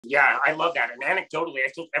Yeah, I love that. And anecdotally, I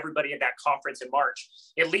feel everybody at that conference in March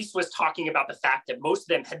at least was talking about the fact that most of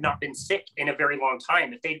them had not been sick in a very long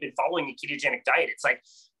time. If they'd been following a ketogenic diet, it's like,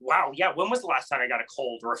 wow, yeah, when was the last time I got a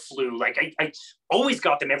cold or a flu? Like I always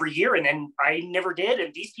got them every year, and then I never did,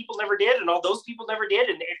 and these people never did, and all those people never did.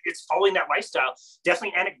 And it's following that lifestyle.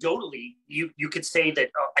 Definitely anecdotally, you could say that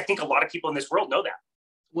I think a lot of people in this world know that.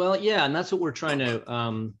 Well, yeah, and that's what we're trying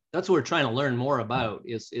to learn more about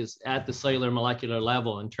is at the cellular molecular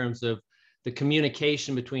level in terms of the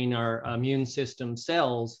communication between our immune system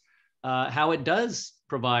cells, how it does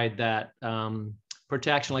provide that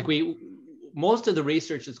protection. Like most of the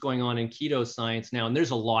research that's going on in keto science now, and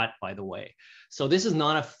there's a lot, by the way. So this is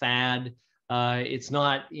not a fad. It's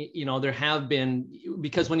not, there have been,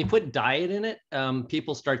 because when you put diet in it,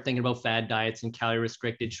 people start thinking about fad diets and calorie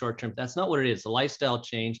restricted short-term. That's not what it is. It's a lifestyle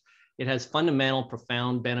change. It has fundamental,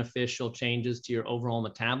 profound, beneficial changes to your overall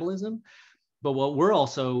metabolism. But what we're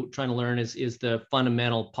also trying to learn is the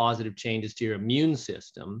fundamental positive changes to your immune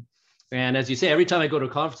system. And as you say, every time I go to a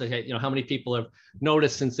conference, I say, how many people have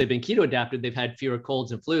noticed since they've been keto adapted, they've had fewer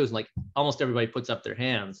colds and flus. Like almost everybody puts up their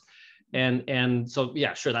hands. And so,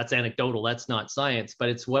 yeah, sure, that's anecdotal. That's not science, but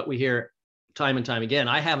it's what we hear time and time again.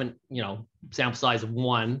 I haven't, sample size of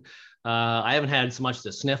one. I haven't had so much as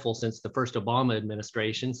a sniffle since the first Obama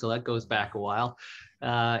administration. So that goes back a while.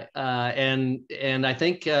 And I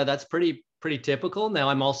think that's pretty typical. Now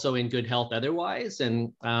I'm also in good health otherwise.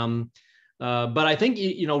 And, but I think,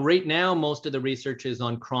 right now, most of the research is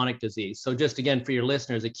on chronic disease. So just again, for your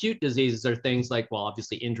listeners, acute diseases are things like, well,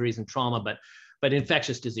 obviously injuries and trauma, but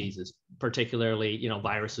infectious diseases, particularly,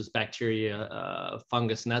 viruses, bacteria,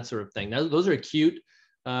 fungus, and that sort of thing. Now, those are acute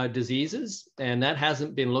diseases, and that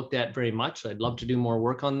hasn't been looked at very much. I'd love to do more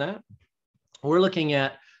work on that. We're looking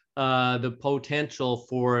at the potential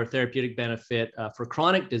for therapeutic benefit for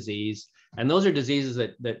chronic disease, and those are diseases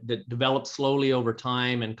that develop slowly over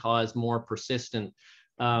time and cause more persistent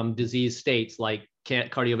disease states like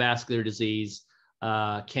cardiovascular disease,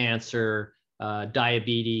 cancer,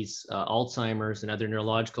 diabetes, Alzheimer's, and other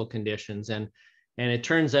neurological conditions. And it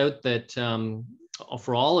turns out that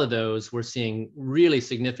for all of those, we're seeing really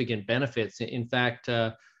significant benefits. In fact,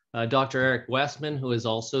 Dr. Eric Westman, who is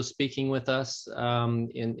also speaking with us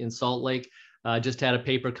in Salt Lake, just had a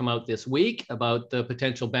paper come out this week about the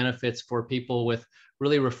potential benefits for people with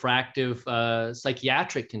really refractive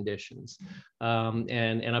psychiatric conditions.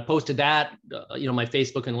 And I posted that, my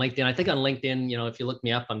Facebook and LinkedIn. I think on LinkedIn, if you look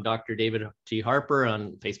me up, I'm Dr. David G. Harper.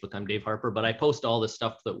 On Facebook, I'm Dave Harper, but I post all the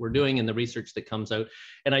stuff that we're doing and the research that comes out.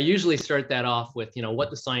 And I usually start that off with, what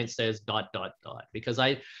the science says, ... because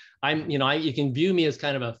I'm, you can view me as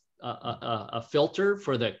kind of a filter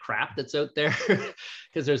for the crap that's out there,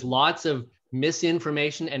 because there's lots of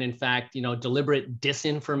misinformation and, in fact, deliberate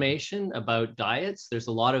disinformation about diets. There's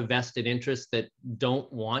a lot of vested interests that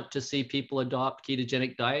don't want to see people adopt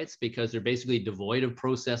ketogenic diets because they're basically devoid of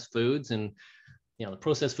processed foods. And the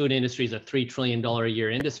processed food industry is a $3 trillion a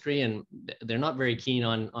year industry, and they're not very keen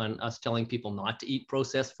on us telling people not to eat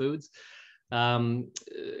processed foods.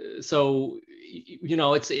 So,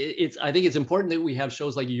 I think it's important that we have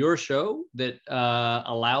shows like your show that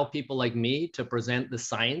allow people like me to present the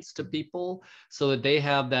science to people so that they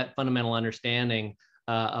have that fundamental understanding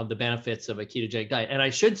of the benefits of a ketogenic diet. And I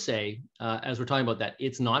should say, as we're talking about that,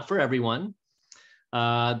 it's not for everyone.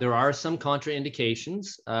 There are some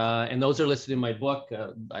contraindications, and those are listed in my book.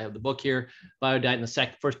 I have the book here, Biodiet, in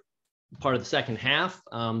the first part of the second half.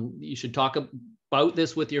 You should talk about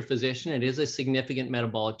this with your physician. It is a significant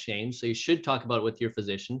metabolic change, so you should talk about it with your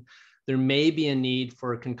physician. There may be a need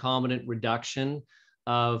for a concomitant reduction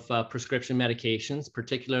of prescription medications,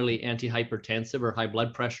 particularly antihypertensive or high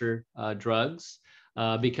blood pressure drugs,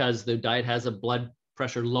 because the diet has a blood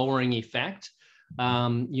pressure lowering effect.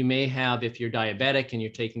 You may have, if you're diabetic and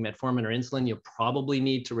you're taking metformin or insulin, you'll probably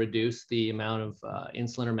need to reduce the amount of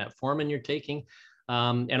insulin or metformin you're taking.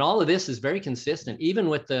 And all of this is very consistent, even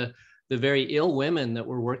with the very ill women that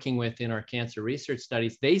we're working with in our cancer research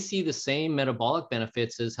studies. They see the same metabolic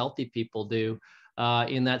benefits as healthy people do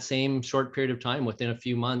in that same short period of time, within a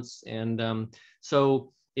few months. And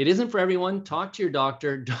so it isn't for everyone. Talk to your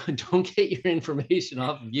doctor. Don't get your information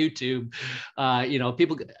off of YouTube.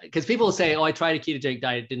 Because people will say, oh, I tried a ketogenic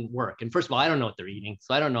diet, it didn't work. And first of all, I don't know what they're eating.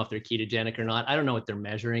 So I don't know if they're ketogenic or not. I don't know what they're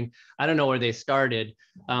measuring. I don't know where they started.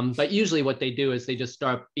 But usually what they do is they just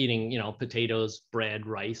start eating, potatoes, bread,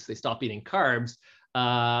 rice. They stop eating carbs,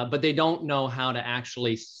 but they don't know how to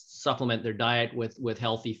actually supplement their diet with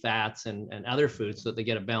healthy fats and other foods so that they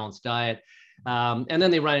get a balanced diet. And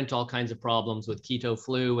then they run into all kinds of problems with keto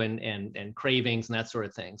flu and cravings and that sort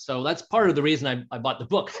of thing. So that's part of the reason I bought the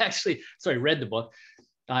book, read the book.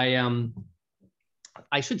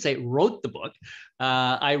 I should say wrote the book.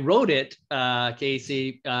 I wrote it,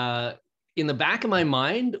 Casey, in the back of my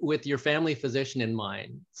mind with your family physician in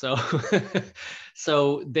mind. So,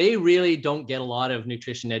 so they really don't get a lot of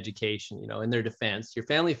nutrition education, you know, in their defense. Your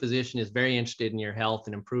family physician is very interested in your health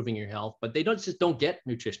and improving your health, but they don't get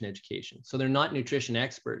nutrition education. So they're not nutrition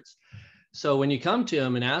experts. So when you come to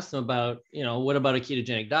them and ask them about, you know, what about a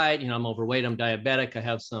ketogenic diet? You know, I'm overweight, I'm diabetic, I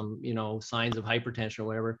have some, you know, signs of hypertension or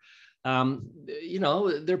whatever. You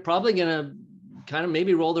know, they're probably going to kind of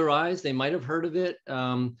maybe roll their eyes. They might have heard of it.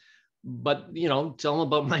 But, you know, tell them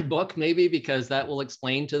about my book maybe, because that will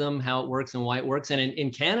explain to them how it works and why it works. And in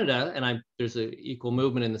Canada, and there's an equal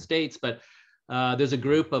movement in the States, but there's a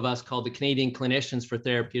group of us called the Canadian Clinicians for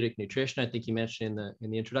Therapeutic Nutrition. I think you mentioned in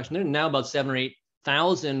the introduction. There are now about 7,000 or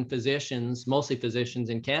 8,000 physicians, mostly physicians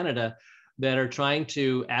in Canada, that are trying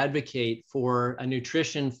to advocate for a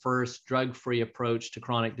nutrition-first, drug-free approach to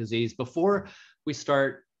chronic disease before we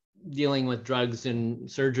start dealing with drugs and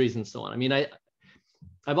surgeries and so on. I mean,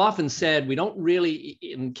 I've often said we don't really,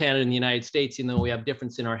 in Canada and the United States, even though we have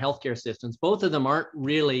difference in our healthcare systems, both of them aren't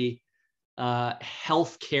really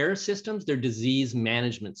healthcare systems, they're disease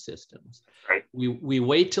management systems. Right. We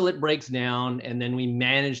wait till it breaks down, and then we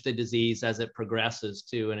manage the disease as it progresses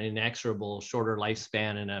to an inexorable shorter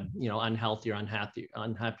lifespan and a, you know,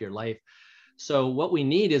 unhappier life. So what we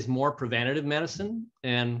need is more preventative medicine.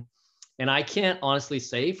 And I can't honestly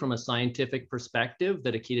say from a scientific perspective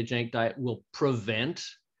that a ketogenic diet will prevent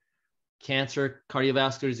cancer,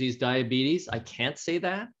 cardiovascular disease, diabetes. I can't say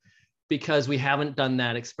that, because we haven't done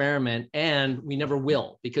that experiment, and we never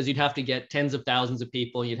will, because you'd have to get tens of thousands of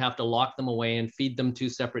people, you'd have to lock them away and feed them 2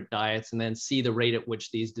 separate diets, and then see the rate at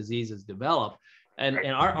which these diseases develop. And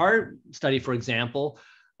our study, for example,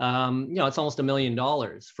 you know, it's almost $1 million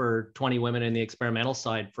for 20 women in the experimental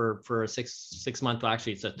side for a six month,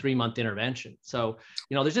 actually it's a 3-month intervention. So,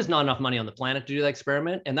 you know, there's just not enough money on the planet to do that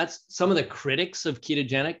experiment. And that's some of the critics of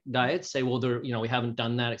ketogenic diets say, well, you know, we haven't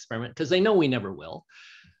done that experiment, because they know we never will.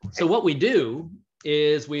 So what we do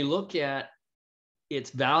is we look at its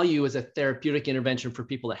value as a therapeutic intervention for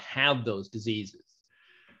people that have those diseases.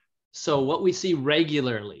 So what we see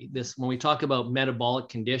regularly, when we talk about metabolic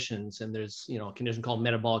conditions, and there's, you know, a condition called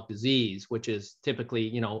metabolic disease, which is typically,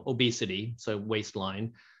 you know, obesity, so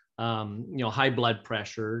waistline, you know, high blood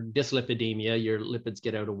pressure, dyslipidemia, your lipids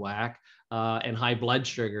get out of whack, and high blood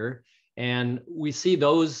sugar. And we see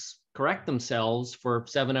those correct themselves for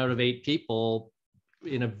 7 out of 8 people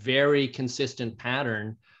in a very consistent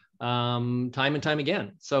pattern, time and time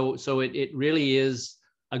again. So it really is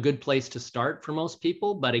a good place to start for most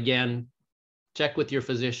people. But again, check with your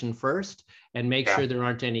physician first and make sure there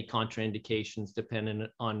aren't any contraindications dependent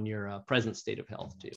on your present state of health too.